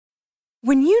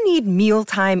When you need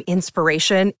mealtime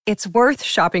inspiration, it's worth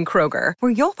shopping Kroger,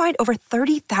 where you'll find over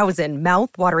 30,000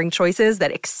 mouth-watering choices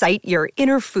that excite your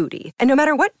inner foodie. And no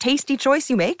matter what tasty choice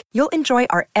you make, you'll enjoy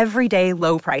our everyday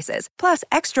low prices, plus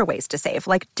extra ways to save,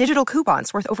 like digital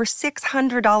coupons worth over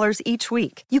 $600 each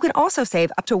week. You can also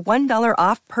save up to $1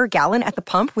 off per gallon at the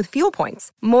pump with fuel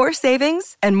points. More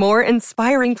savings and more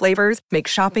inspiring flavors make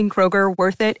shopping Kroger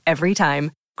worth it every time.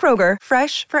 Kroger,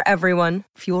 fresh for everyone.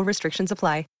 Fuel restrictions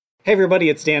apply. Hey everybody,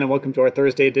 it's Dan and welcome to our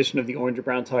Thursday edition of the Orange and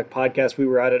Brown Talk podcast. We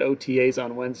were out at OTAs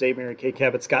on Wednesday. Mary Kay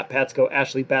Cabot, Scott Patsko,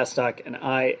 Ashley Bastock,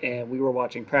 and we were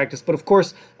watching practice. But of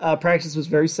course, practice was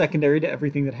very secondary to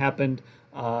everything that happened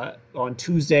on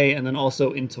Tuesday and then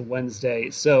also into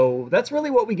Wednesday. So that's really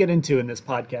what we get into in this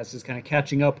podcast, is kind of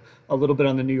catching up a little bit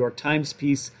on the New York Times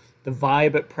piece, the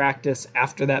vibe at practice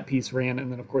after that piece ran,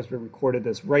 and then of course we recorded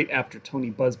this right after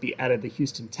Tony Buzbee added the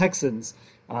Houston Texans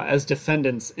as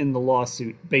defendants in the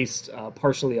lawsuit based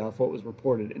partially off what was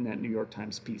reported in that New York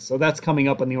Times piece. So that's coming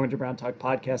up on the Orange and Brown Talk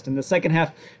podcast. In the second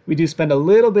half, we do spend a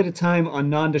little bit of time on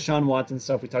non-Deshaun Watson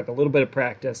stuff. We talk a little bit of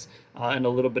practice and a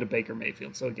little bit of Baker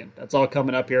Mayfield. So again, that's all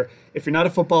coming up here. If you're not a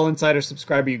Football Insider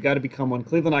subscriber, you've got to become one.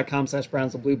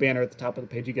 Cleveland.com/Browns, the blue banner at the top of the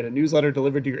page. You get a newsletter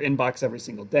delivered to your inbox every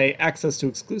single day, access to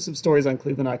exclusive stories on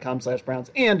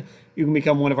Cleveland.com/Browns, and you can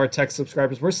become one of our tech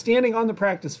subscribers. We're standing on the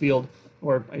practice field,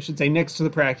 or I should say next to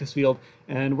the practice field,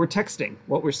 and we're texting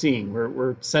what we're seeing.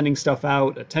 We're sending stuff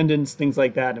out, attendance, things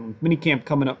like that, and minicamp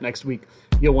coming up next week.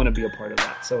 You'll want to be a part of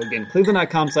that. So again,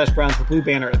 Cleveland.com/Browns, the blue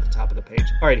banner at the top of the page.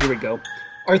 All right, here we go.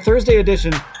 Our Thursday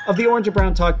edition of the Orange and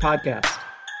Brown Talk podcast.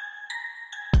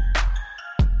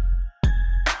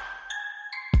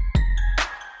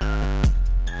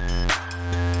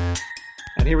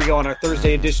 And here we go on our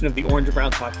Thursday edition of the Orange and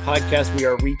Brown Talk podcast. We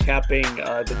are recapping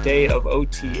the day of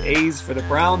OTAs for the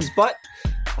Browns, but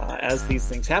as these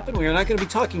things happen, we are not going to be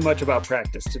talking much about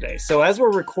practice today. So as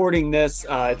we're recording this,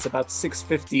 it's about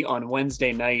 6:50 on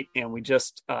Wednesday night, and we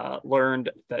just learned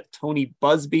that Tony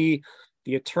Buzbee,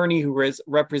 the attorney who is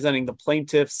representing the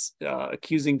plaintiffs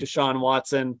accusing Deshaun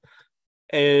Watson,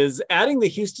 is adding the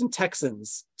Houston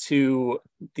Texans to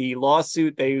the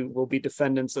lawsuit. They will be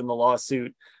defendants in the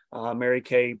lawsuit. Mary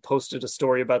Kay posted a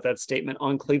story about that statement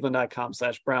on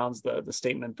Cleveland.com/Browns, the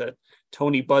statement that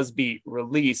Tony Buzbee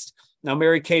released. Now,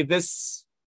 Mary Kay, this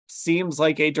seems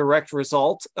like a direct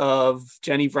result of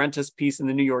Jenny Vrentas' piece in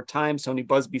the New York Times. Tony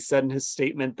Buzbee said in his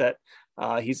statement that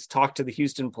he's talked to the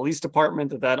Houston Police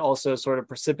Department, that also sort of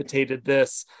precipitated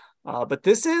this. But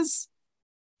this is,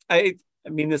 I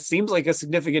mean, this seems like a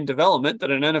significant development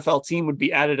that an NFL team would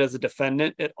be added as a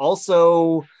defendant. It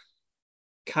also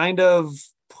kind of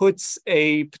puts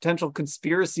a potential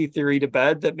conspiracy theory to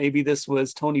bed that maybe this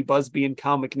was Tony Buzbee and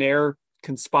Cal McNair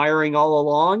conspiring all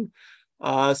along.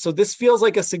 So this feels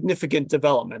like a significant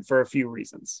development for a few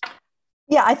reasons.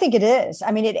 Yeah, I think it is.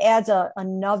 I mean, it adds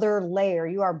another layer.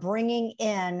 You are bringing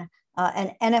in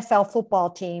an NFL football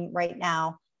team right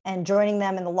now and joining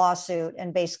them in the lawsuit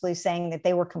and basically saying that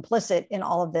they were complicit in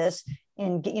all of this,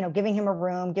 in, giving him a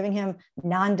room, giving him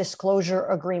non-disclosure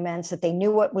agreements, that they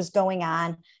knew what was going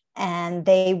on, and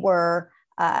they were,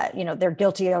 they're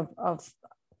guilty of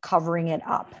covering it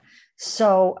up.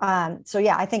 So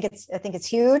yeah, I think it's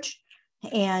huge.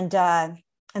 And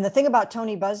the thing about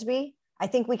Tony Buzbee, I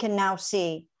think we can now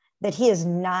see that he is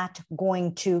not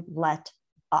going to let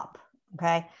up.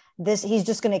 Okay. He's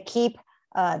just going to keep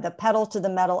the pedal to the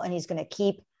metal, and he's going to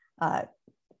keep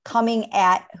coming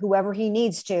at whoever he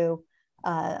needs to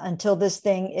until this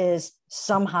thing is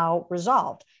somehow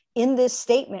resolved. In this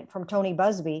statement from Tony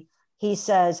Buzbee, he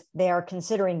says they are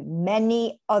considering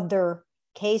many other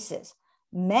cases.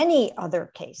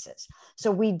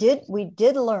 So we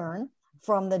did learn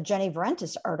from the Jenny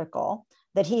Vrentas article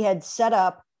that he had set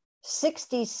up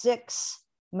 66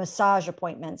 massage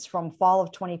appointments from fall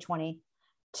of 2020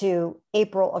 to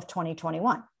April of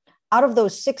 2021. Out of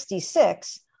those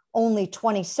 66, only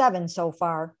 27 so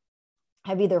far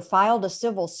have either filed a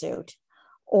civil suit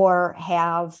or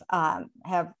have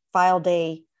filed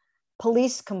a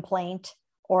police complaint,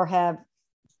 or have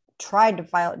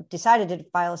decided to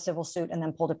file a civil suit and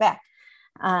then pulled it back.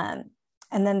 And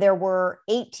then there were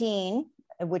 18,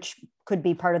 which could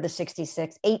be part of the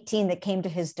 66, 18 that came to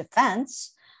his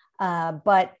defense.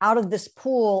 But out of this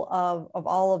pool of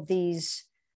all of these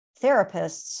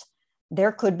therapists,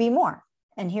 there could be more.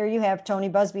 And here you have Tony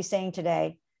Buzbee saying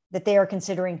today that they are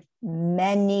considering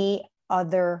many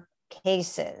other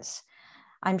cases.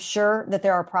 I'm sure that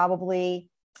there are probably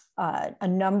a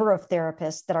number of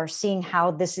therapists that are seeing how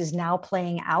this is now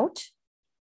playing out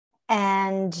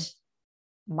and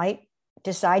might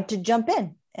decide to jump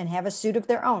in and have a suit of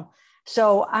their own.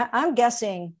 So I'm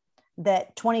guessing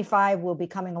that 25 will be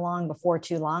coming along before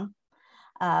too long.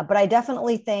 But I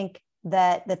definitely think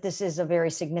that this is a very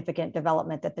significant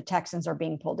development that the Texans are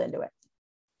being pulled into it.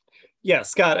 Yeah,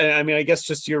 Scott, I mean, I guess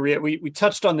just we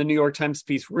touched on the New York Times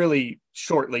piece really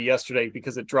shortly yesterday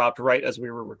because it dropped right as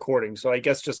we were recording. So I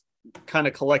guess just kind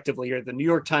of collectively here, the New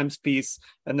York Times piece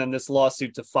and then this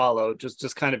lawsuit to follow,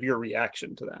 just kind of your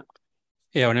reaction to that.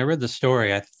 Yeah, when I read the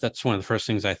story, that's one of the first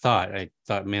things I thought. I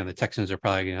thought, man, the Texans are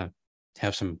probably going to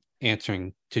have some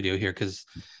answering to do here because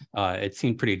it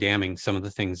seemed pretty damning, some of the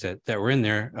things that were in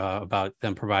there about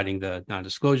them providing the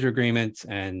non-disclosure agreement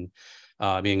and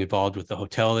being involved with the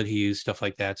hotel that he used, stuff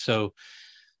like that. So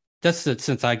that's the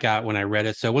sense I got when I read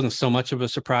it. So it wasn't so much of a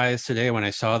surprise today when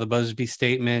I saw the Busby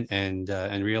statement and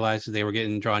realized that they were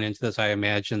getting drawn into this. I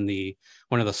imagine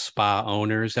one of the spa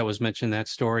owners that was mentioned in that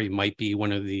story might be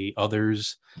one of the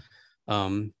others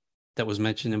that was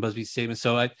mentioned in Busby's statement.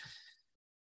 So I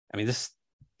mean,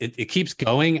 it keeps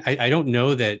going. I don't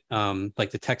know that like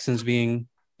the Texans being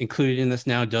included in this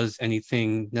now does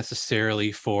anything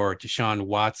necessarily for Deshaun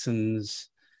Watson's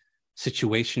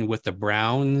situation with the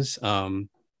Browns.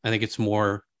 I think it's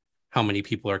more how many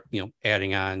people are,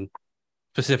 adding on,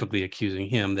 specifically accusing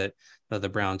him that the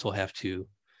Browns will have to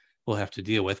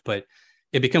deal with. But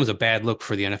it becomes a bad look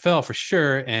for the NFL for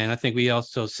sure. And I think we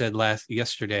also said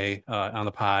yesterday on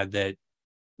the pod that,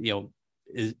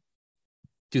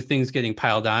 do things getting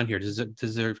piled on here?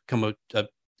 Does there come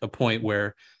a point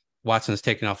where Watson's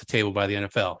taken off the table by the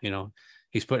NFL?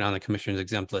 He's putting on the commissioner's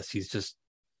exempt list. He's just,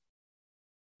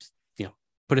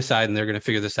 put aside, and they're going to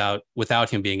figure this out without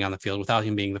him being on the field, without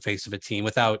him being the face of a team,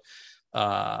 without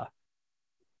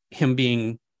him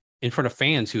being in front of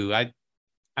fans who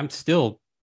I'm still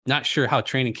not sure how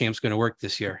training camp's going to work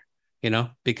this year,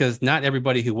 because not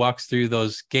everybody who walks through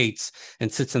those gates and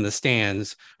sits in the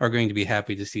stands are going to be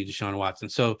happy to see Deshaun Watson.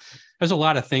 So there's a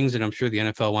lot of things that I'm sure the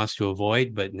NFL wants to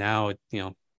avoid, but now,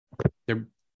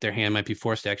 their hand might be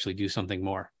forced to actually do something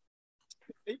more.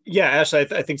 Yeah, Ash, I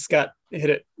think Scott hit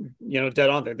it, dead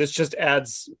on there. This just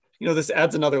adds, this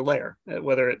adds another layer,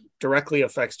 whether it directly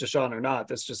affects Deshaun or not.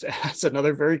 This just adds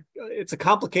another it's a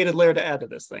complicated layer to add to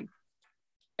this thing.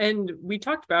 And we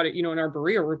talked about it, in our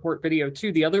Berea report video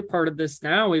too. The other part of this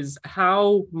now is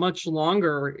how much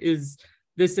longer is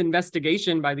this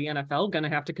investigation by the NFL going to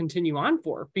have to continue on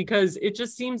for? Because it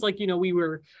just seems like,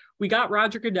 we got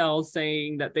Roger Goodell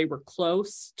saying that they were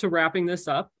close to wrapping this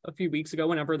up a few weeks ago,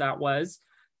 whenever that was.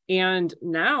 And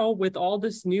now with all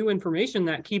this new information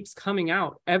that keeps coming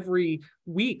out every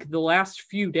week, the last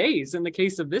few days, in the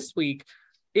case of this week,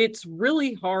 it's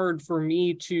really hard for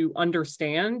me to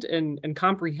understand and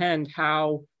comprehend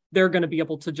how they're going to be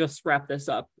able to just wrap this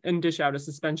up and dish out a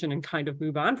suspension and kind of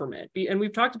move on from it. And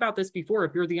we've talked about this before.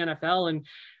 If you're the NFL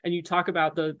and you talk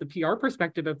about the PR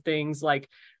perspective of things, like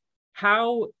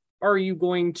how are you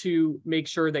going to make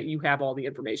sure that you have all the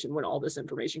information when all this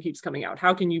information keeps coming out?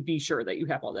 How can you be sure that you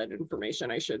have all that information,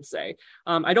 I should say?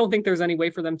 I don't think there's any way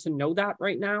for them to know that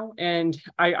right now. And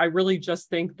I really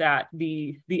just think that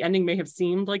the ending may have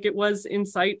seemed like it was in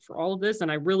sight for all of this.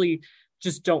 And I really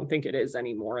just don't think it is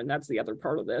anymore. And that's the other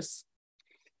part of this.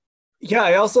 Yeah,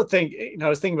 I also think, I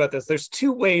was thinking about this. There's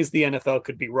two ways the NFL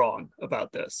could be wrong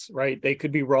about this, right? They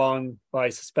could be wrong by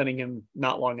suspending him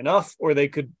not long enough, or they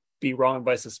could be wrong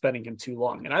by suspending him too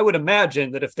long. And I would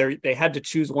imagine that if they had to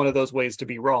choose one of those ways to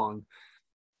be wrong,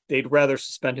 they'd rather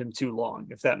suspend him too long,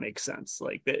 if that makes sense.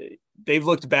 Like they've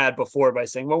looked bad before by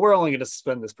saying, well, we're only going to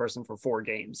suspend this person for 4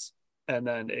 games. And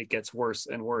then it gets worse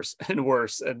and worse and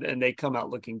worse. And they come out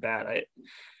looking bad.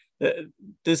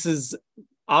 This is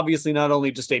obviously not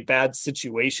only just a bad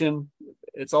situation,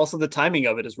 it's also the timing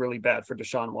of it is really bad for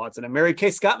Deshaun Watson. And Mary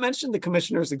Kay, Scott mentioned the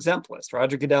commissioner's exempt list.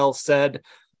 Roger Goodell said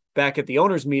back at the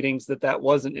owners' meetings that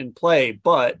wasn't in play,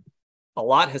 but a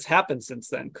lot has happened since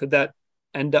then. Could that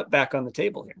end up back on the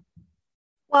table here?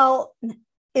 Well,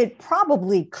 it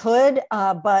probably could,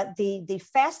 but the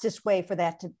fastest way for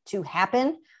that to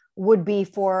happen would be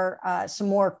for some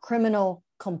more criminal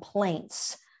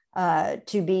complaints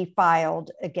to be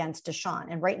filed against Deshaun.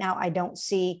 And right now, I don't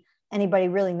see anybody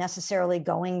really necessarily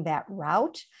going that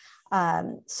route.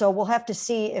 So we'll have to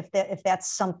see if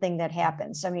that's something that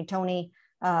happens. I mean, Tony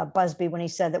Busby, when he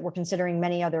said that we're considering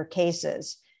many other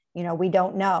cases, we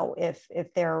don't know if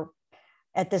they're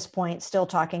at this point still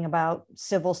talking about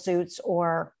civil suits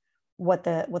or what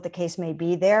the case may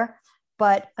be there.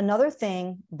 But another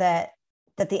thing that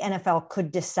the NFL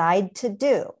could decide to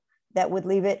do that would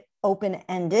leave it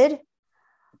open-ended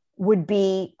would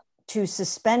be to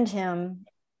suspend him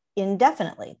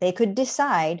indefinitely. They could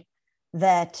decide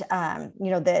that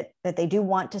that they do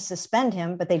want to suspend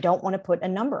him, but they don't want to put a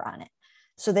number on it.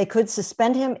 So they could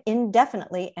suspend him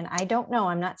indefinitely. And I don't know.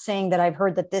 I'm not saying that I've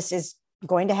heard that this is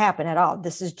going to happen at all.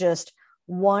 This is just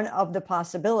one of the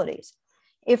possibilities.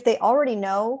 If they already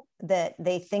know that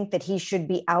they think that he should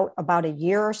be out about a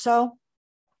year or so,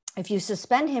 if you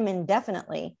suspend him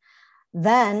indefinitely,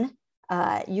 then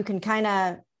you can kind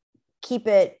of keep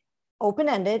it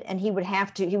open-ended, and he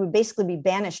would basically be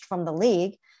banished from the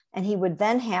league, and he would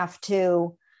then have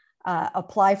to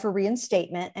apply for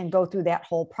reinstatement and go through that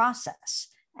whole process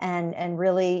and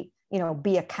really,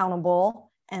 be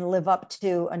accountable and live up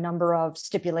to a number of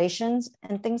stipulations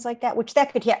and things like that, which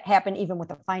that could happen even with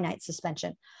a finite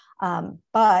suspension.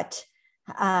 But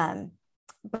I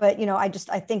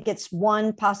think it's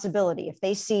one possibility. If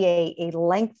they see a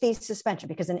lengthy suspension,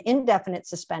 because an indefinite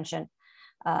suspension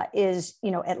is,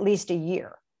 at least a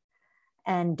year.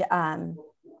 And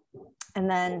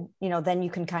then you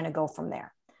can kind of go from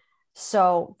there.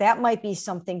 So that might be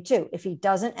something too. If he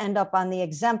doesn't end up on the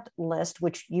exempt list,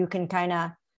 which you can kind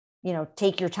of,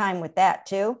 take your time with that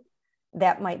too,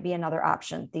 that might be another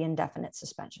option, the indefinite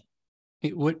suspension.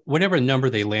 Whatever number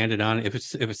they landed on, if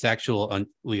it's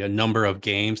actually a number of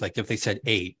games, like if they said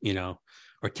 8,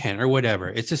 or 10 or whatever,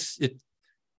 it's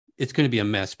going to be a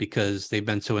mess because they've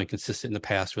been so inconsistent in the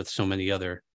past with so many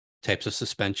other types of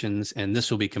suspensions. And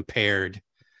this will be compared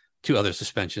to other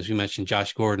suspensions. We mentioned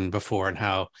Josh Gordon before and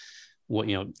how,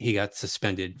 he got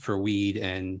suspended for weed,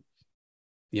 and,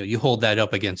 you hold that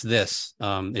up against this.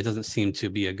 It doesn't seem to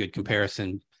be a good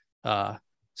comparison.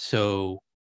 So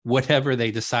whatever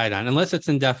they decide on, unless it's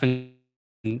indefinite,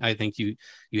 I think you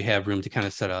have room to kind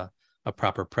of set a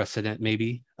proper precedent,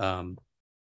 maybe,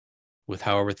 with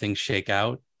however things shake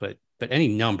out. But any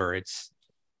number, it's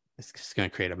just going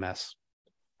to create a mess.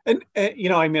 And I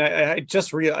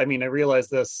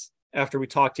realized this after we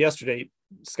talked yesterday,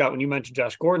 Scott, when you mentioned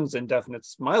Josh Gordon's indefinite,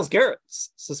 Myles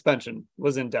Garrett's suspension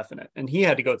was indefinite, and he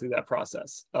had to go through that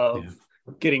process of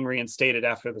getting reinstated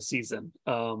after the season.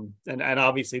 And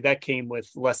obviously that came with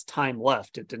less time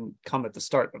left. It didn't come at the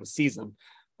start of a season.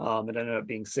 It ended up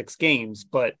being 6 games,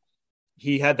 but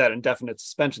he had that indefinite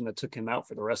suspension that took him out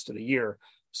for the rest of the year.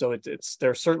 So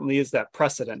there certainly is that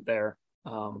precedent there.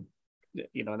 And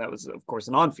that was, of course,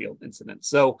 an on-field incident.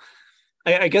 So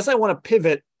I guess I want to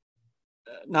pivot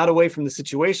not away from the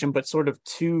situation, but sort of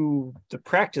to the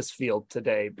practice field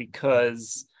today,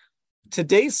 because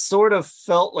today sort of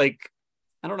felt like,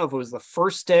 I don't know if it was the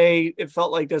first day it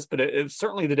felt like this, but it was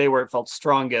certainly the day where it felt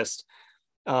strongest,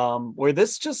 where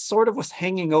this just sort of was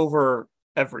hanging over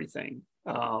everything.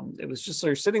 It was just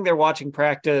sort of sitting there watching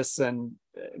practice, and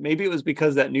maybe it was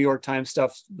because that New York Times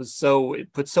stuff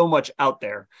it put so much out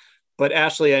there. But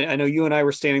Ashley, I know you and I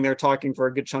were standing there talking for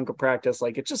a good chunk of practice.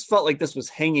 Like, it just felt like this was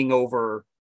hanging over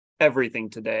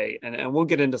everything today. And we'll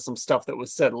get into some stuff that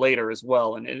was said later as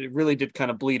well. And it really did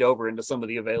kind of bleed over into some of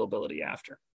the availability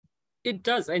after. It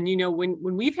does. And, when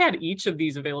we've had each of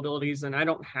these availabilities, and I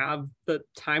don't have the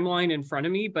timeline in front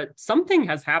of me, but something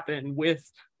has happened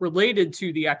related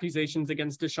to the accusations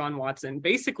against Deshaun Watson.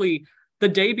 Basically, the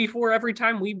day before every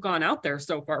time we've gone out there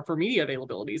so far for media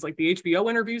availabilities, like the HBO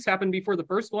interviews happened before the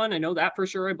first one. I know that for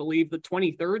sure. I believe the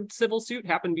 23rd civil suit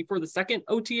happened before the second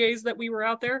OTAs that we were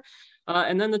out there.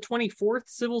 And then the 24th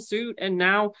civil suit. And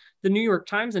now the New York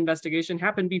Times investigation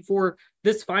happened before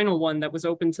this final one that was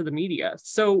open to the media.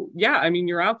 So yeah,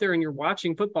 you're out there and you're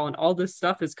watching football, and all this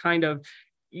stuff is kind of,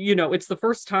 it's the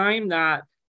first time that,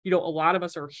 a lot of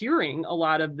us are hearing a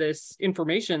lot of this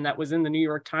information that was in the New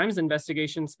York Times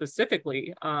investigation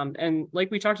specifically. And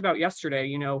like we talked about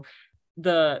yesterday,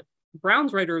 the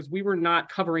Browns writers, we were not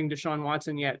covering Deshaun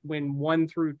Watson yet when 1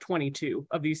 through 22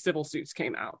 of these civil suits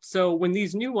came out. So when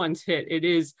these new ones hit, it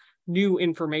is new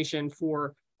information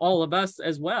for all of us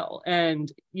as well.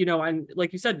 And, and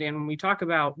like you said, Dan, when we talk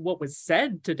about what was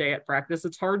said today at practice,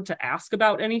 it's hard to ask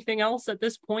about anything else at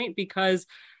this point, because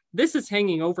this is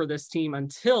hanging over this team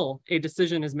until a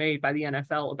decision is made by the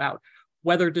NFL about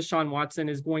whether Deshaun Watson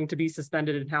is going to be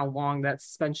suspended and how long that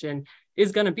suspension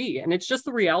is going to be. And it's just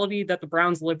the reality that the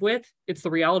Browns live with. It's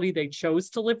the reality they chose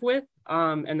to live with.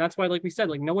 And that's why, like we said,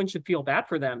 no one should feel bad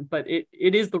for them, but it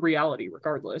is the reality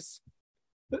regardless.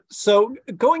 So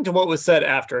going to what was said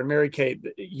after, and Mary Kate,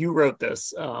 you wrote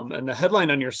this, and the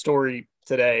headline on your story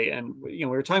today, and we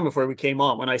were talking before we came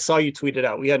on, when I saw you tweet it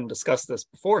out, we hadn't discussed this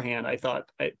beforehand. I thought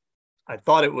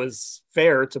it was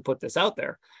fair to put this out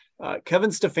there. Kevin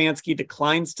Stefanski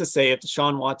declines to say if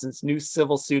Deshaun Watson's new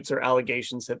civil suits or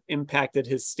allegations have impacted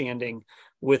his standing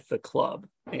with the club.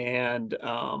 And,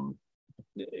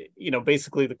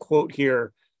 basically the quote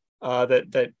here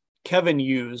that Kevin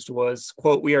used was,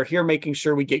 quote, "We are here making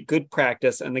sure we get good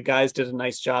practice, and the guys did a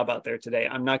nice job out there today.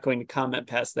 I'm not going to comment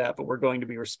past that, but we're going to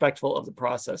be respectful of the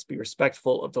process, be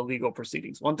respectful of the legal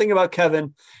proceedings." One thing about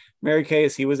Kevin, Mary Kay,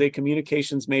 is he was a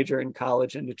communications major in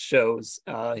college, and it shows.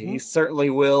 He certainly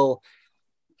will.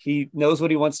 He knows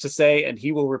what he wants to say, and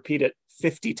he will repeat it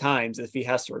 50 times if he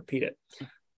has to repeat it.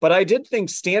 But I did think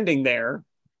standing there,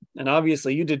 and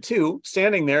obviously you did too,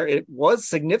 standing there, it was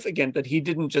significant that he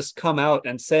didn't just come out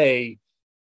and say,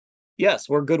 yes,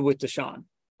 we're good with Deshaun.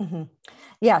 Mm-hmm.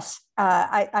 Yes,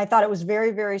 I thought it was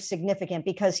very, very significant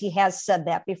because he has said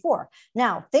that before.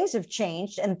 Now, things have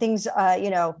changed and things,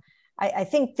 I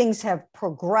think things have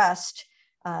progressed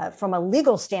from a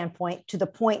legal standpoint to the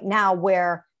point now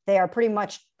where they are pretty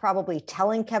much probably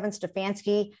telling Kevin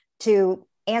Stefanski to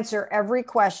answer every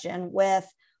question with,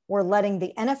 "We're letting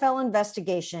the NFL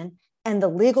investigation and the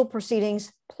legal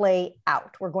proceedings play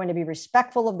out. We're going to be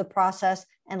respectful of the process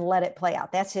and let it play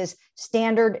out." That's his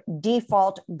standard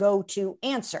default go-to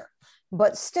answer.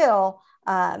 But still,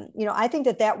 I think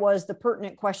that was the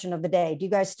pertinent question of the day. Do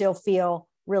you guys still feel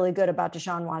really good about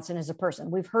Deshaun Watson as a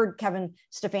person? We've heard Kevin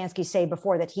Stefanski say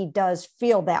before that he does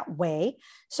feel that way.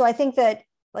 So I think that,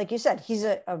 like you said, he's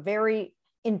a very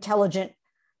intelligent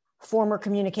former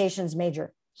communications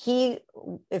major.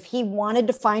 If he wanted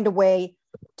to find a way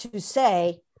to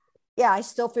say, yeah, I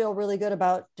still feel really good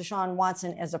about Deshaun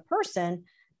Watson as a person,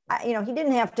 he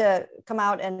didn't have to come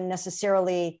out and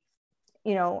necessarily,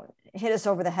 hit us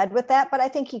over the head with that. But I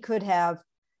think he could have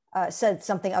said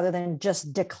something other than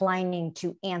just declining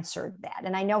to answer that.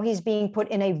 And I know he's being put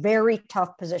in a very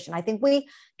tough position. I think we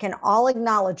can all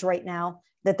acknowledge right now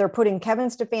that they're putting Kevin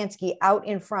Stefanski out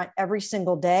in front every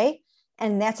single day.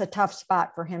 And that's a tough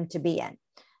spot for him to be in.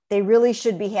 They really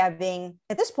should be having,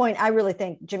 at this point, I really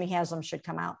think Jimmy Haslam should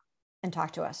come out and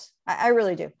talk to us. I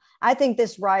really do. I think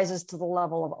this rises to the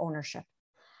level of ownership.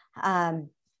 And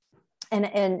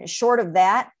short of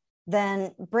that,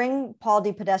 then bring Paul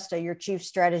DePodesta, your chief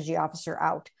strategy officer,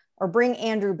 out, or bring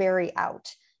Andrew Berry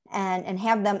out and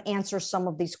have them answer some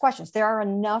of these questions. There are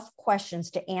enough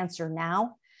questions to answer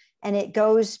now, and it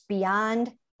goes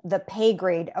beyond the pay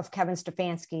grade of Kevin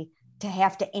Stefanski to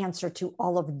have to answer to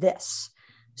all of this.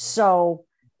 So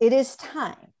it is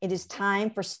time. It is time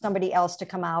for somebody else to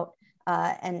come out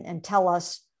and tell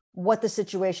us what the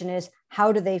situation is.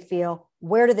 How do they feel?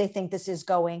 Where do they think this is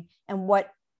going? And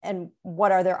what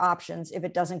are their options if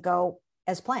it doesn't go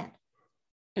as planned?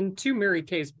 And to Mary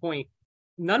Kay's point,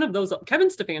 none of those, Kevin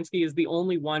Stefanski is the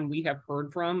only one we have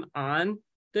heard from on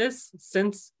this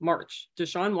since March.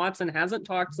 Deshaun Watson hasn't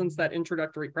talked since that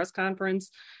introductory press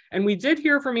conference. And we did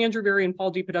hear from Andrew Berry and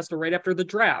Paul DePodesta right after the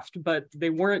draft, but they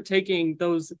weren't taking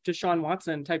those Deshaun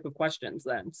Watson type of questions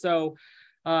then. So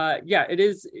it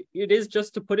is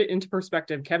just to put it into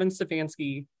perspective. Kevin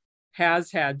Stefanski has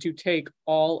had to take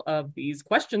all of these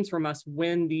questions from us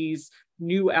when these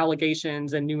new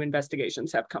allegations and new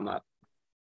investigations have come up.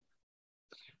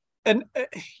 And,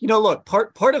 look,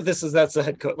 part of this is that's the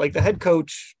head coach. Like, the head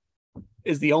coach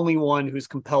is the only one who's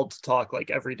compelled to talk like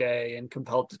every day and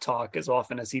compelled to talk as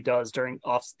often as he does during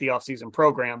the offseason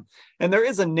program. And there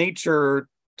is a nature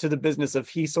to the business of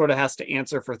he sort of has to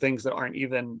answer for things that aren't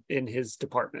even in his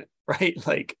department, right?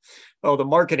 Like, oh, the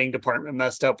marketing department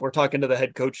messed up. We're talking to the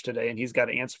head coach today and he's got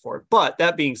to answer for it. But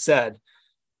that being said,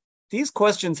 these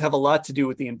questions have a lot to do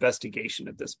with the investigation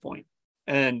at this point.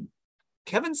 And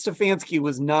Kevin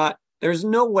Stefanski there's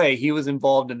no way he was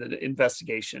involved in the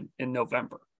investigation in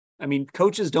November. I mean,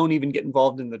 coaches don't even get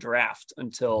involved in the draft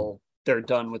until they're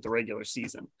done with the regular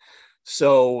season.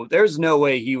 So there's no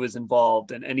way he was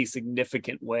involved in any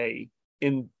significant way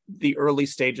in the early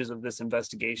stages of this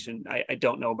investigation. I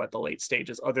don't know about the late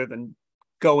stages other than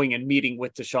going and meeting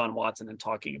with Deshaun Watson and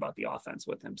talking about the offense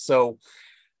with him. So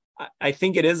I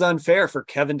think it is unfair for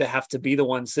Kevin to have to be the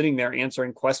one sitting there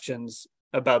answering questions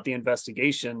about the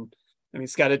investigation. I mean,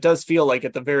 Scott, it does feel like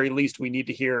at the very least we need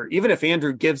to hear, even if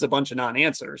Andrew gives a bunch of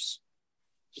non-answers,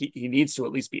 he needs to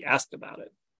at least be asked about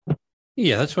it.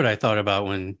 Yeah, that's what I thought about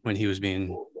when he was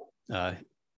being,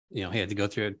 he had to go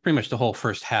through pretty much the whole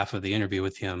first half of the interview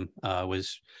with him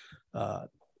was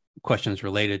questions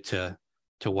related to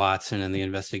Watson and the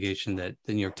investigation that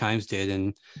the New York Times did.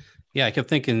 And yeah, I kept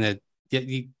thinking that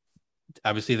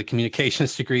obviously the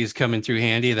communications degree is coming through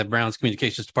handy. The Browns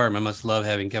communications department must love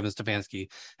having Kevin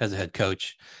Stefanski as a head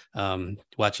coach,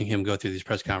 watching him go through these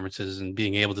press conferences and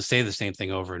being able to say the same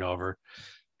thing over and over.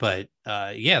 But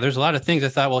there's a lot of things I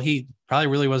thought, well, he probably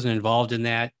really wasn't involved in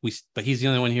that. But he's the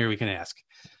only one here we can ask.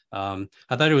 I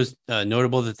thought it was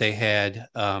notable that they had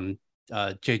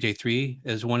JJ3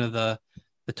 as one of the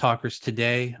talkers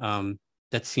today.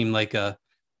 That seemed like a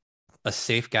a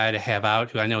safe guy to have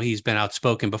out, who I know he's been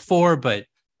outspoken before, but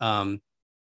I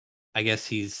guess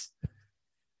he's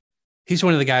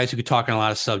one of the guys who could talk on a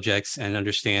lot of subjects and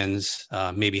understands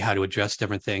maybe how to address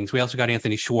different things. We also got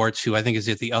Anthony Schwartz, who I think is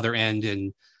at the other end.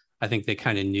 And I think they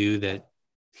kind of knew that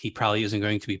he probably isn't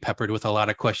going to be peppered with a lot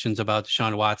of questions about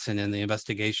Deshaun Watson and the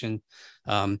investigation.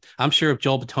 I'm sure if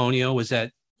Joel Bitonio was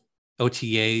at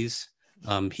OTAs,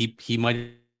 he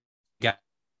might get,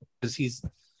 because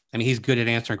he's good at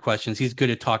answering questions. He's good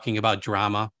at talking about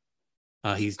drama.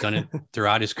 He's done it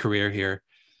throughout his career here.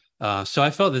 So I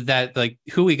felt that like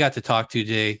who we got to talk to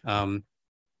today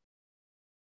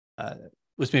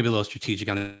was maybe a little strategic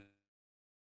on it.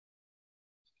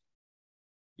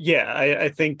 Yeah, I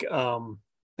think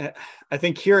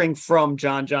hearing from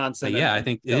John Johnson. I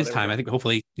think it is time. I think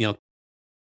hopefully,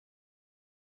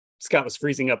 Scott was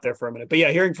freezing up there for a minute, but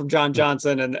yeah, hearing from John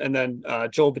Johnson and then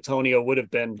Joel Bitonio would have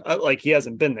been like, he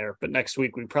hasn't been there, but next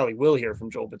week we probably will hear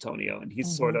from Joel Bitonio, and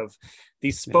he's sort of the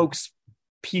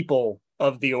spokespeople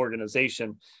of the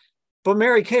organization. But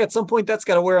Mary Kay, at some point that's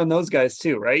got to wear on those guys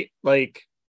too, right? Like,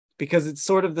 because it's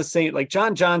sort of the same, like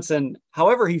John Johnson,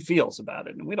 however he feels about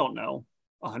it, and we don't know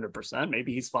 100%,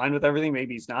 maybe he's fine with everything,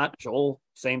 maybe he's not. Joel,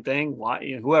 same thing.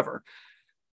 Why, whoever,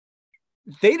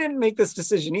 they didn't make this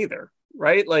decision either,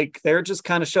 right? Like, they're just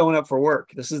kind of showing up for work.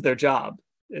 This is their job.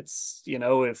 It's,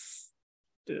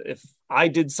 if I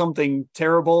did something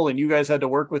terrible and you guys had to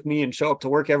work with me and show up to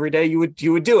work every day, you would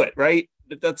do it, right?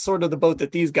 That's sort of the boat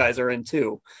that these guys are in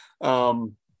too.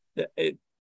 So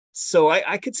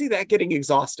I could see that getting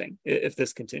exhausting if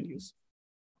this continues.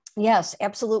 Yes,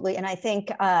 absolutely. And I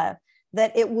think that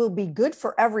it will be good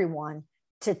for everyone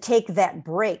to take that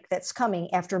break that's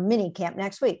coming after minicamp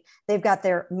next week. They've got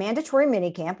their mandatory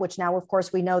minicamp, which now, of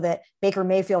course, we know that Baker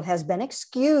Mayfield has been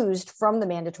excused from the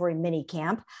mandatory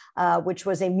minicamp, which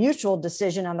was a mutual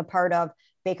decision on the part of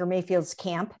Baker Mayfield's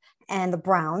camp and the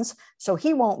Browns. So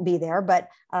he won't be there. But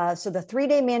so the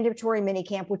 3-day mandatory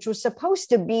minicamp, which was supposed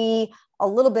to be a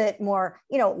little bit more,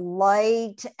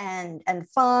 light and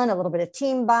fun, a little bit of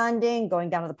team bonding,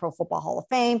 going down to the Pro Football Hall of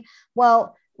Fame.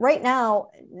 Well, right now,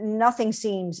 nothing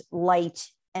seems light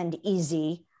and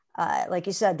easy. Like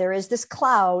you said, there is this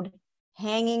cloud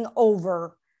hanging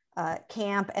over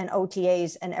camp and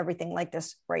OTAs and everything like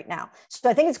this right now. So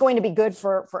I think it's going to be good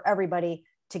for everybody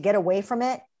to get away from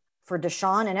it, for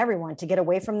Deshaun and everyone to get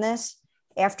away from this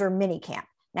after minicamp.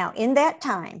 Now, in that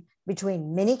time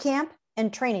between minicamp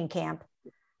and training camp,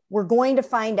 we're going to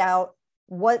find out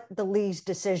what the league's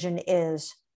decision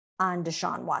is on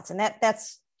Deshaun Watson.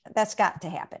 That's got to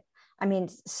happen. I mean,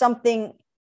 something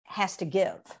has to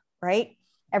give, right?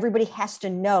 Everybody has to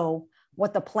know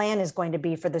what the plan is going to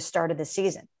be for the start of the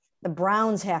season. The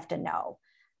Browns have to know.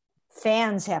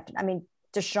 Fans have to. I mean,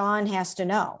 Deshaun has to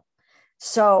know.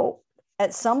 So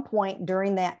at some point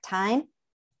during that time,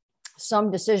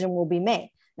 some decision will be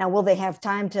made. Now, will they have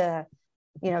time to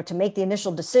make the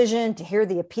initial decision, to hear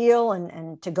the appeal,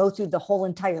 and to go through the whole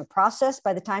entire process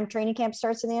by the time training camp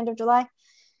starts in the end of July?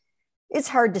 It's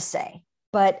hard to say,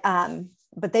 but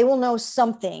they will know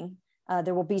something.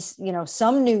 There will be,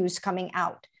 some news coming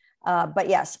out. But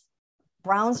yes,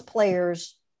 Browns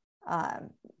players, they're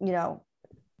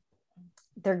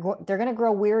going to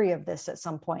grow weary of this at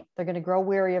some point. They're going to grow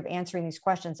weary of answering these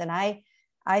questions. And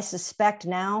I suspect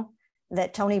now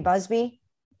that Tony Buzbee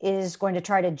is going to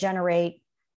try to generate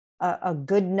a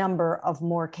good number of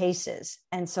more cases.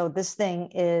 And so this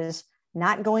thing is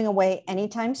not going away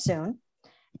anytime soon.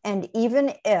 And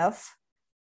even if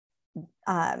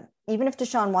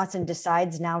Deshaun Watson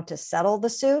decides now to settle the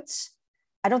suits,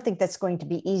 I don't think that's going to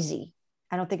be easy.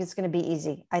 I don't think it's going to be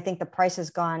easy. I think the price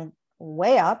has gone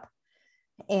way up.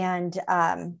 And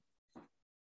I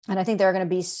think there are going to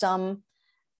be some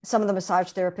of the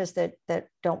massage therapists that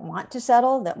don't want to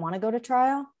settle, that want to go to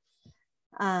trial.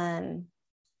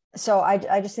 So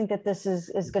I just think that this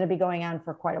is going to be going on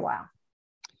for quite a while.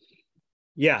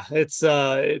 Yeah, it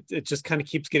just kind of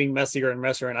keeps getting messier and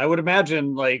messier. And I would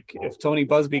imagine, like, if Tony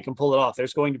Buzbee can pull it off,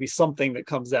 there's going to be something that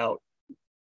comes out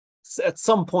at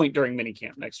some point during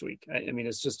minicamp next week. I mean,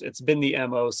 it's been the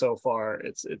MO so far.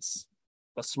 It's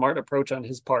a smart approach on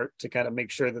his part to kind of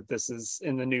make sure that this is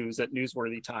in the news at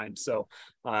newsworthy times. So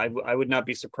I would not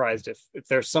be surprised if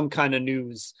there's some kind of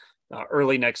news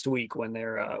early next week when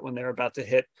they're about to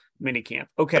hit minicamp.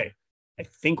 Okay. I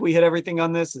think we hit everything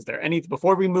on this. Is there any,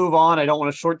 before we move on, I don't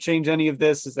want to shortchange any of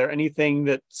this. Is there anything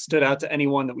that stood out to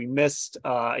anyone that we missed?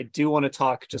 I do want to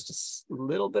talk just a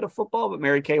little bit of football, but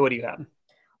Mary Kay, what do you have?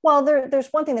 Well, there's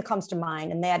one thing that comes to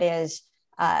mind, and that is,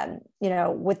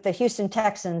 with the Houston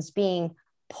Texans being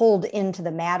pulled into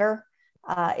the matter,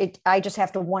 I just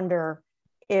have to wonder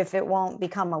if it won't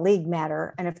become a league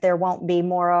matter, and if there won't be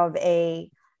more of a,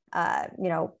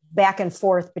 back and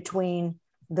forth between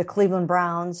the Cleveland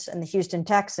Browns and the Houston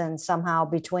Texans, somehow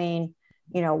between,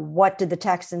 what did the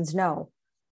Texans know?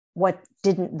 What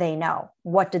didn't they know?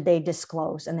 What did they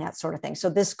disclose, and that sort of thing. So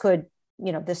this could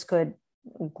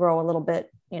grow a little bit,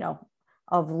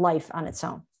 of life on its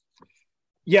own.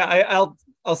 Yeah,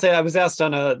 I'll say I was asked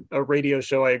on a radio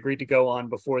show I agreed to go on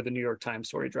before the New York Times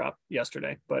story dropped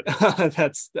yesterday, but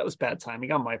that was bad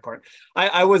timing on my part.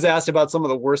 I was asked about some of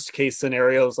the worst case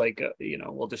scenarios, like,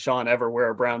 will Deshaun ever wear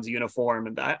a Browns uniform?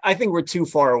 And I think we're too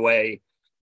far away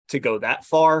to go that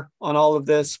far on all of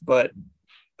this. But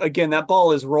again, that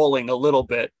ball is rolling a little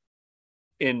bit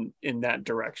in that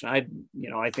direction. I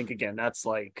think, again, that's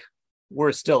like,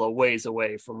 we're still a ways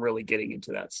away from really getting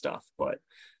into that stuff. But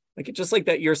like, it's just like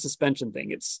that year suspension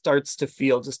thing. It starts to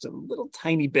feel just a little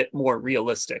tiny bit more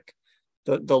realistic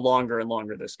the longer and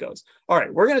longer this goes. All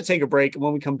right, we're going to take a break. And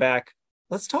when we come back,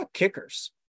 let's talk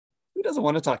kickers. Who doesn't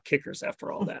want to talk kickers after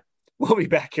all that? We'll be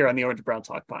back here on the Orange and Brown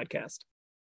Talk podcast.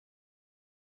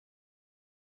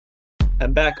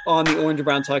 And back on the Orange and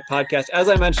Brown Talk podcast. As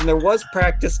I mentioned, there was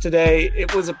practice today.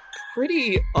 It was a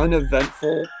pretty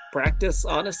uneventful practice,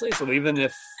 honestly. So even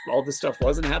if all this stuff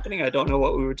wasn't happening, I don't know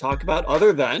what we would talk about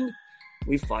other than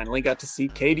we finally got to see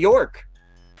Cade York.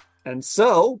 And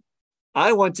so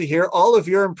I want to hear all of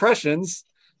your impressions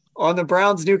on the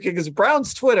Browns new kick, because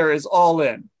Browns Twitter is all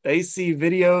in. They see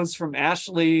videos from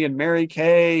Ashley and Mary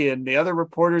Kay and the other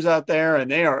reporters out there,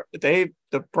 and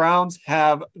the Browns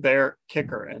have their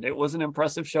kicker. And it was an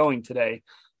impressive showing today.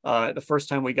 The first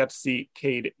time we got to see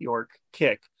Cade York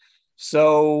kick.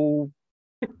 So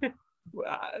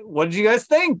what did you guys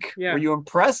think? Yeah. Were you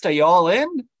impressed? Are you all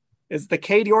in? Is the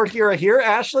Cade York era here,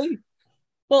 Ashley?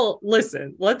 Well,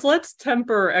 listen, let's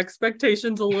temper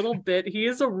expectations a little bit. He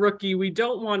is a rookie. We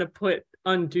don't want to put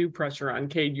undue pressure on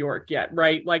Cade York yet,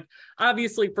 right? Like,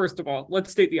 obviously, first of all, let's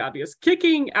state the obvious.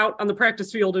 Kicking out on the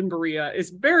practice field in Berea is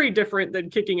very different than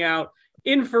kicking out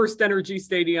in First Energy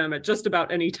Stadium at just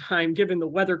about any time, given the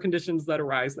weather conditions that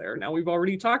arise there. Now, we've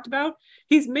already talked about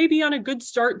he's maybe on a good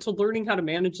start to learning how to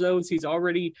manage those. He's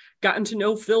already gotten to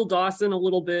know Phil Dawson a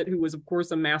little bit, who was, of course,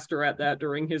 a master at that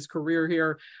during his career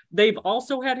here. They've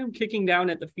also had him kicking down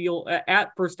at the field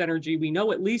at First Energy. We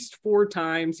know at least 4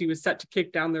 times. He was set to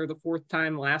kick down there the 4th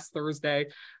time last Thursday.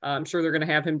 I'm sure they're going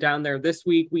to have him down there this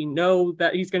week. We know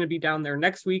that he's going to be down there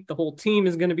next week. The whole team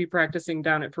is going to be practicing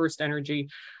down at First Energy.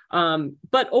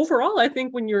 But overall, I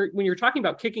think when you're talking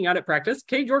about kicking out at practice,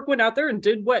 Cade York went out there and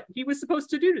did what he was supposed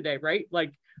to do today, right?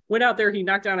 Like, went out there, he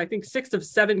knocked down, I think, 6 of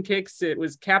 7 kicks. It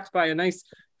was capped by a nice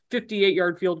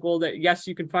 58-yard field goal that, yes,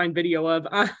 you can find video of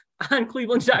on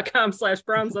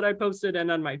cleveland.com/Browns that I posted and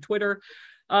on my Twitter.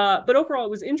 But overall,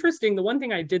 it was interesting. The one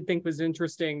thing I did think was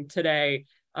interesting today,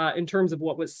 in terms of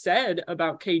what was said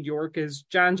about Cade York, is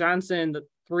John Johnson, the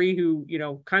 3 who,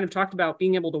 kind of talked about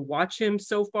being able to watch him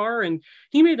so far. And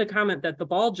he made the comment that the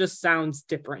ball just sounds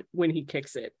different when he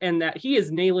kicks it, and that he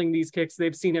is nailing these kicks.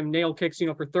 They've seen him nail kicks,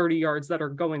 for 30 yards that are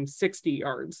going 60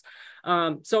 yards.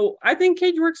 So I think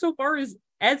Cade York so far is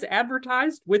as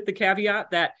advertised, with the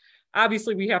caveat that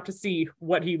obviously we have to see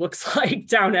what he looks like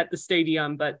down at the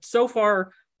stadium. But so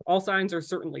far, all signs are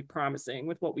certainly promising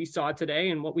with what we saw today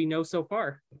and what we know so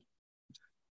far.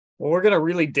 Well, we're going to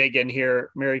really dig in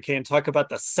here, Mary Kay, and talk about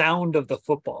the sound of the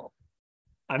football.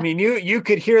 I mean, you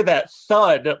could hear that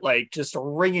thud, like, just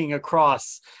ringing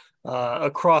across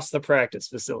the practice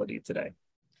facility today.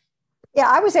 Yeah,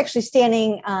 I was actually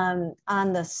standing on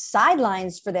the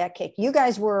sidelines for that kick. You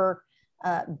guys were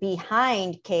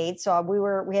behind Cade, so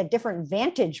we had different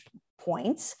vantage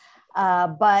points.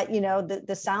 But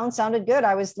the sound sounded good.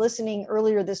 I was listening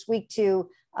earlier this week to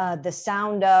the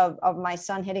sound of my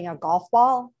son hitting a golf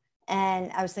ball.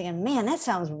 And I was thinking, man, that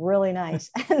sounds really nice.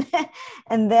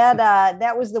 and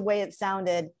that was the way it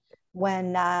sounded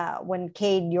when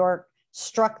Cade York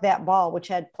struck that ball, which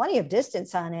had plenty of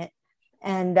distance on it.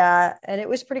 And it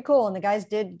was pretty cool. And the guys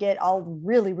did get all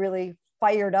really, really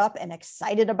fired up and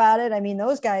excited about it. I mean,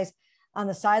 those guys on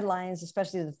the sidelines,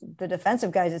 especially the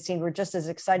defensive guys, it seemed, were just as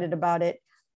excited about it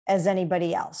as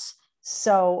anybody else.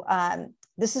 So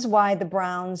this is why the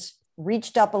Browns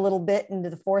reached up a little bit into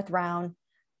the 4th round,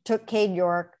 took Cade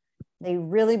York. They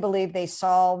really believe they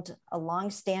solved a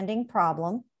long-standing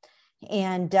problem.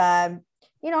 And,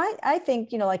 I think,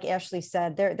 like Ashley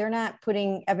said, they're not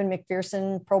putting Evan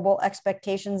McPherson Pro Bowl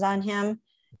expectations on him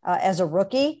as a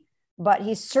rookie, but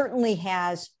he certainly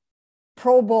has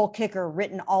Pro Bowl kicker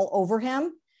written all over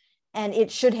him, and it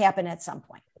should happen at some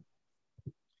point.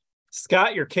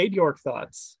 Scott, your Cade York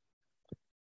thoughts?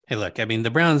 Hey, look, I mean, the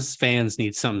Browns fans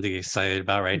need something to get excited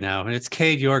about right now. And it's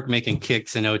Cade York making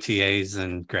kicks in OTAs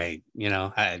and great.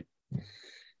 I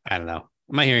don't know.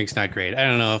 My hearing's not great. I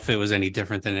don't know if it was any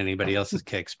different than anybody else's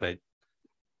kicks, but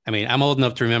I mean, I'm old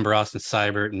enough to remember Austin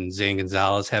Seibert and Zane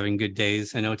Gonzalez having good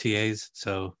days in OTAs.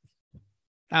 So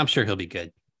I'm sure he'll be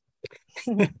good.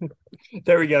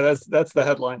 There we go. That's the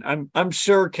headline. I'm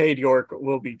sure Cade York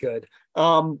will be good.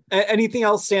 Anything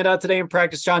else stand out today in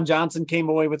practice? John Johnson came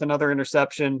away with another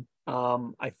interception.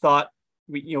 I thought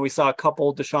we saw a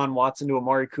couple Deshaun Watson to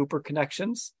Amari Cooper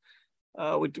connections,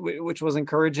 which was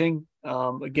encouraging.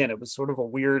 Again, it was sort of a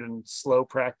weird and slow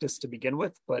practice to begin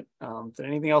with, but did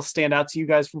anything else stand out to you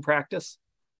guys from practice?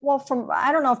 Well,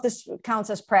 I don't know if this counts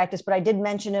as practice, but I did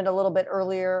mention it a little bit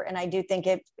earlier, and I do think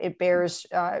it bears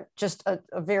just a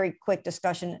very quick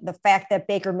discussion. The fact that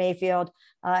Baker Mayfield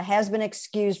has been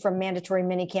excused from mandatory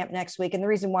minicamp next week. And the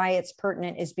reason why it's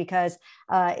pertinent is because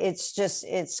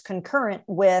it's concurrent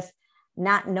with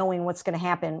not knowing what's going to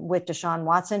happen with Deshaun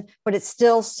Watson, but it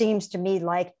still seems to me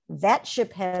like that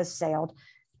ship has sailed.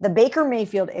 The Baker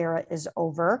Mayfield era is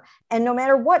over. And no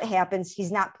matter what happens,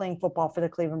 he's not playing football for the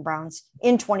Cleveland Browns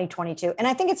in 2022. And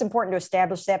I think it's important to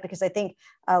establish that because I think,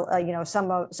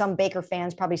 some Baker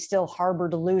fans probably still harbor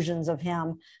delusions of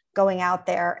him going out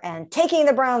there and taking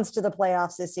the Browns to the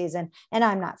playoffs this season. And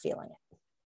I'm not feeling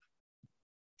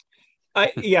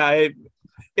it.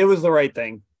 It was the right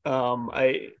thing.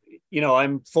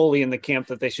 I'm fully in the camp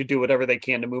that they should do whatever they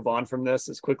can to move on from this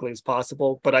as quickly as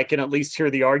possible, but I can at least hear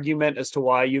the argument as to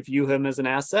why you view him as an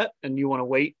asset and you want to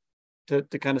wait to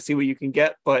kind of see what you can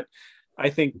get. But I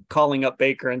think calling up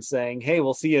Baker and saying, hey,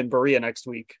 we'll see you in Berea next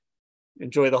week.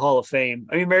 Enjoy the Hall of Fame.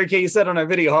 I mean, Mary Kay, you said on our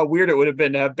video how weird it would have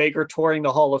been to have Baker touring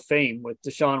the Hall of Fame with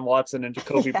Deshaun Watson and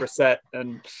Jacoby Brissett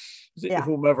and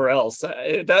whomever else.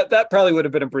 That probably would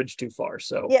have been a bridge too far.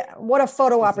 So yeah, what a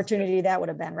photo opportunity that would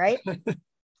have been, right?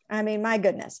 I mean, my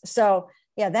goodness. So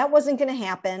yeah, that wasn't going to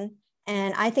happen.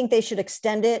 And I think they should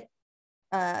extend it.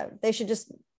 They should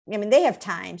just, they have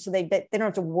time, so they don't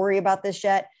have to worry about this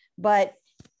yet. But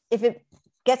if it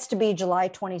gets to be July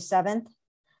 27th,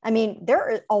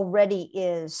 there already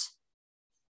is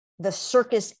the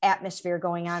circus atmosphere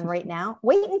going on right now.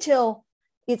 Wait until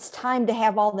it's time to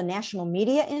have all the national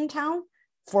media in town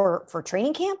for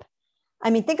training camp.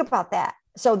 Think about that.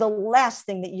 So the last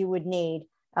thing that you would need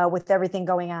with everything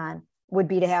going on would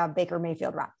be to have Baker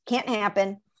Mayfield run. Can't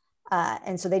happen.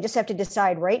 And so they just have to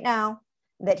decide right now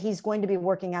that he's going to be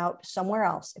working out somewhere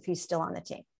else if he's still on the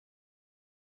team.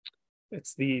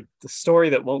 It's the story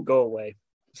that won't go away.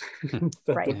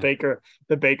 Right.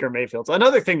 The Baker Mayfields.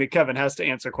 Another thing that Kevin has to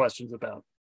answer questions about.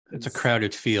 It's a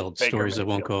crowded field, Baker stories Mayfield.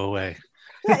 That won't go away.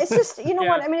 Yeah, it's just,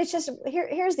 what? It's just,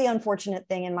 here's the unfortunate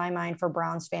thing in my mind for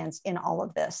Browns fans in all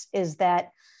of this is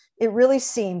that it really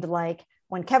seemed like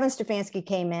when Kevin Stefanski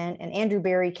came in and Andrew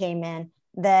Berry came in,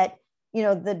 that,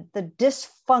 the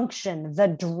dysfunction, the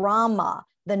drama,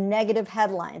 the negative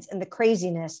headlines, and the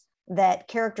craziness that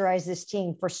characterized this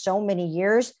team for so many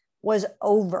years was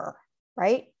over,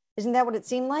 right? Isn't that what it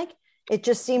seemed like? It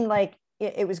just seemed like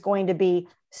it was going to be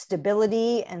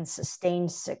stability and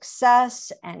sustained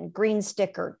success and green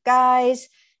sticker guys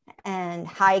and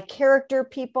high character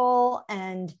people.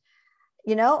 And,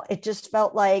 it just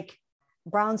felt like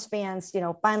Browns fans,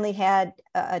 finally had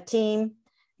a team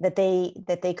that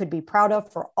they could be proud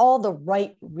of for all the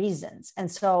right reasons. And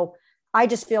so I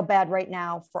just feel bad right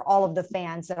now for all of the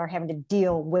fans that are having to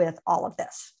deal with all of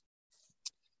this.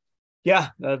 Yeah,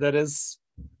 that is,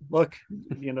 look,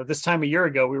 this time a year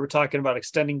ago, we were talking about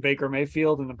extending Baker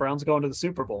Mayfield and the Browns going to the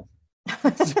Super Bowl.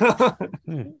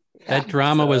 That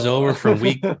drama was over from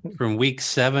week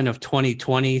 7 of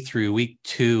 2020 through week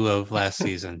 2 of last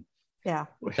season. Yeah,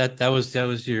 that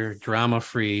was your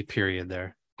drama-free period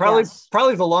there.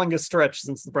 Probably the longest stretch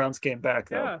since the Browns came back,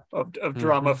 though, of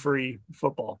drama-free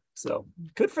football. So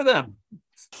good for them.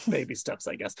 Baby steps,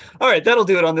 I guess. All right, that'll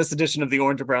do it on this edition of the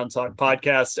Orange and Brown Talk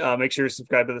podcast. Make sure you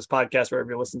subscribe to this podcast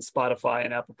wherever you listen to Spotify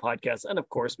and Apple Podcasts. And of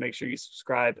course, make sure you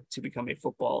subscribe to become a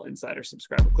Football Insider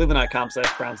subscriber.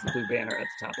 Cleveland.com/Browns, the blue banner at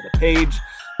the top of the page.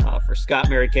 For Scott,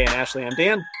 Mary Kay, and Ashley, I'm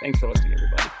Dan. Thanks for listening,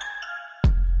 everybody.